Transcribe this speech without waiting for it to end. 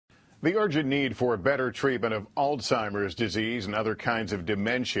The urgent need for better treatment of Alzheimer's disease and other kinds of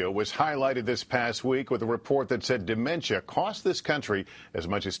dementia was highlighted this past week with a report that said dementia costs this country as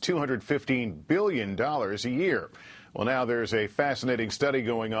much as $215 billion a year. Well, now there's a fascinating study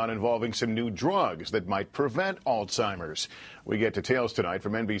going on involving some new drugs that might prevent Alzheimer's. We get details tonight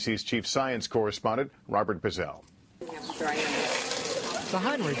from NBC's chief science correspondent, Robert Bazell. The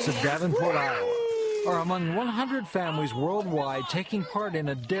Heinrichs of Davenport, Iowa, are among 100 families worldwide taking part in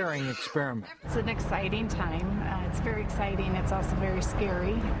a daring experiment. It's an exciting time. It's very exciting. It's also very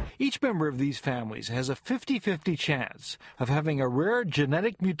scary. Each member of these families has a 50-50 chance of having a rare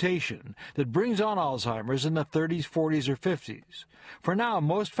genetic mutation that brings on Alzheimer's in the 30s, 40s, or 50s. For now,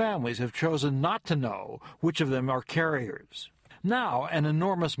 most families have chosen not to know which of them are carriers. Now, an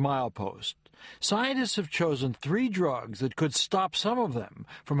enormous milepost. Scientists have chosen 3 drugs that could stop some of them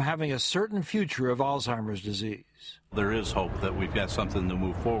from having a certain future of Alzheimer's disease. There is hope that we've got something to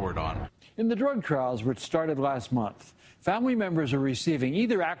move forward on. In the drug trials, which started last month, family members are receiving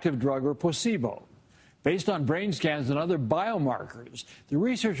either active drug or placebo. Based on brain scans and other biomarkers, the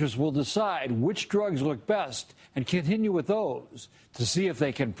researchers will decide which drugs look best and continue with those to see if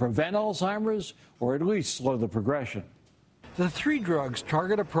they can prevent Alzheimer's or at least slow the progression. The 3 drugs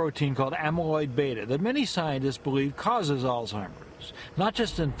target a protein called amyloid beta that many scientists believe causes Alzheimer's, not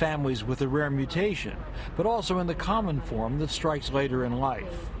just in families with a rare mutation, but also in the common form that strikes later in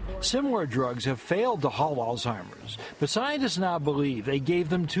life. Similar drugs have failed to halt Alzheimer's, but scientists now believe they gave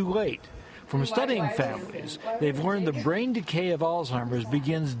them too late. From studying families, they've learned the brain decay of Alzheimer's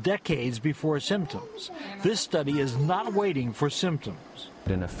begins decades before symptoms. This study is not waiting for symptoms.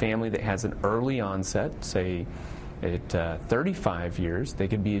 In a family that has an early onset, say at 35 years, they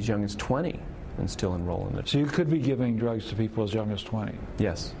could be as young as 20 and still enroll in it. So you could be giving drugs to people as young as 20?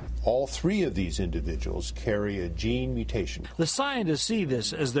 Yes. All 3 of these individuals carry a gene mutation. The scientists see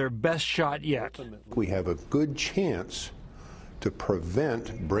this as their best shot yet. We have a good chance to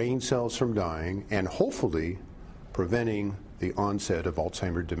prevent brain cells from dying and hopefully preventing the onset of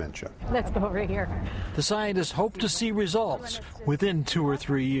Alzheimer's dementia. Let's go over here. The scientists hope to see results within 2 or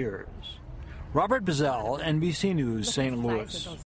 3 years. Robert Bazell, NBC News, St. Louis.